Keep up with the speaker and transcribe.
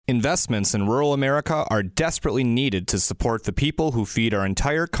Investments in rural America are desperately needed to support the people who feed our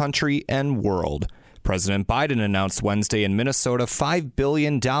entire country and world. President Biden announced Wednesday in Minnesota $5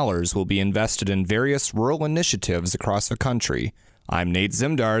 billion will be invested in various rural initiatives across the country. I'm Nate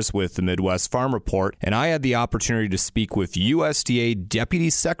Zimdars with the Midwest Farm Report, and I had the opportunity to speak with USDA Deputy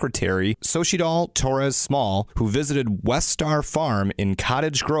Secretary Xochitl Torres-Small, who visited West Star Farm in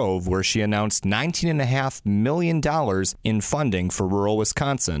Cottage Grove, where she announced $19.5 million in funding for rural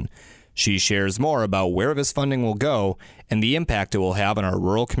Wisconsin. She shares more about where this funding will go and the impact it will have on our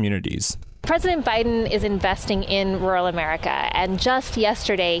rural communities. President Biden is investing in rural America, and just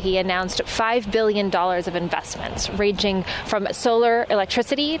yesterday he announced $5 billion of investments, ranging from solar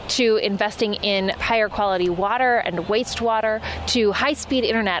electricity to investing in higher quality water and wastewater to high-speed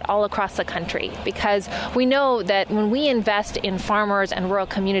internet all across the country. Because we know that when we invest in farmers and rural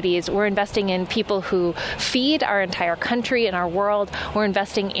communities, we're investing in people who feed our entire country and our world. We're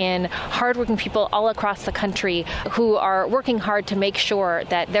investing in hardworking people all across the country who are working hard to make sure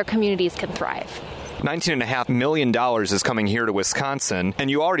that their communities can thrive. $19.5 million is coming here to Wisconsin,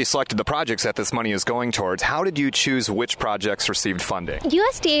 and you already selected the projects that this money is going towards. How did you choose which projects received funding?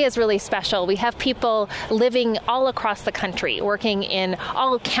 USDA is really special. We have people living all across the country, working in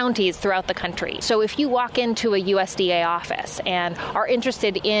all counties throughout the country. So if you walk into a USDA office and are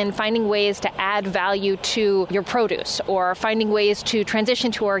interested in finding ways to add value to your produce, or finding ways to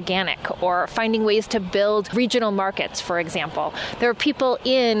transition to organic, or finding ways to build regional markets, for example, there are people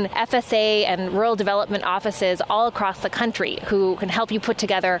in FSA and rural development offices all across the country who can help you put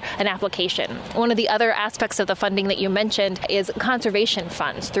together an application. One of the other aspects of the funding that you mentioned is conservation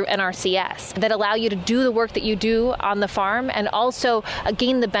funds through NRCS that allow you to do the work that you do on the farm and also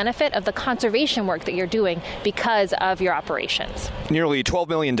gain the benefit of the conservation work that you're doing because of your operations. Nearly $12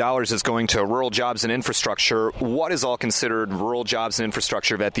 million is going to rural jobs and infrastructure. What is all considered rural jobs and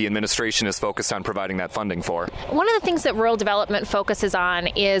infrastructure that the administration is focused on providing that funding for? One of the things that rural development focuses on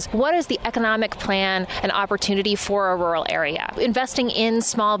is what is the economic plan and opportunity for a rural area. Investing in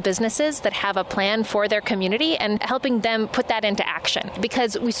small businesses that have a plan for their community and helping them put that into action.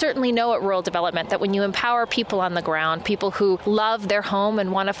 Because we certainly know at rural development that when you empower people on the ground, people who love their home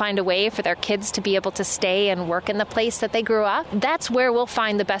and want to find a way for their kids to be able to stay and work in the place that they grew up, that's where we'll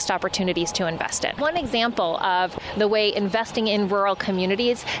find the best opportunities to invest in. One example of the way investing in rural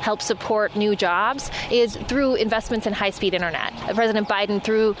communities helps support new jobs is through investments in high-speed internet. President Biden,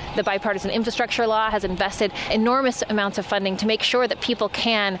 through the bipartisan infrastructure law, has invested enormous amounts of funding to make sure that people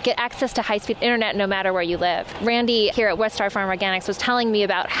can get access to high-speed internet no matter where you live. Randy here at West Star Farm Organics was telling me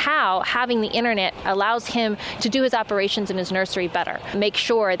about how having the internet allows him to do his operations in his nursery better, make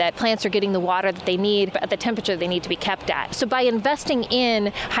sure that plants are getting the water that they need at the temperature they need to be kept at. So by investing in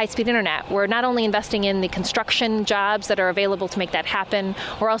high-speed internet, we're not only investing in the construction jobs that are available to make that happen,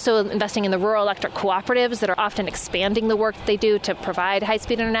 we're also investing in the rural electric cooperatives that are often expanding the work that they do to provide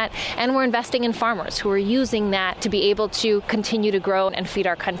high-speed internet, and we're investing in farmers who are using that to be able to continue to grow and feed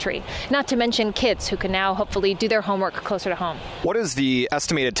our country. Not to mention kids who can now hopefully do their homework closer to home. What is the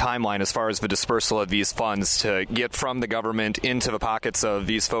estimated timeline as far as the dispersal of these funds to get from the government into the pockets of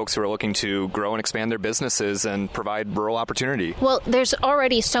these folks who are looking to grow and expand their businesses and provide rural opportunity? Well, there's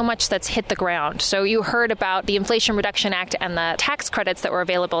already so much that's hit the ground. So you heard about the Inflation Reduction Act and the tax credits that were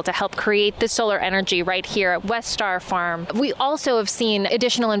available to help create this solar energy right here at West Star Farm. We also have seen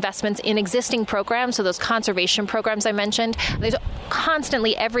additional investments in existing programs, so those conservation programs I mentioned. There's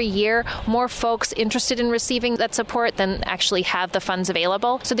constantly, every year, more folks interested in receiving that support than actually have the funds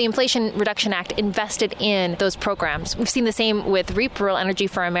available. So the Inflation Reduction Act invested in those programs. We've seen the same with REAP, Rural Energy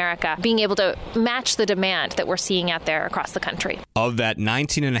for America, being able to match the demand that we're seeing out there across the country. Of that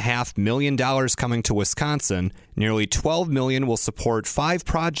 $19.5 million coming to Wisconsin, nearly $12 million will support 5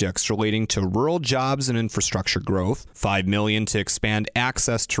 projects relating to rural jobs and infrastructure growth, $5 million to expand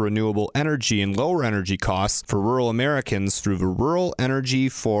access to renewable energy and lower energy costs for rural Americans through the Rural Energy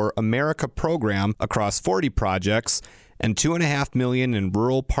for America program across 40 projects, and $2.5 million in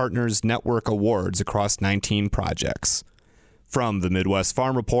Rural Partners Network awards across 19 projects. From the Midwest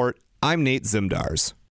Farm Report, I'm Nate Zimdars.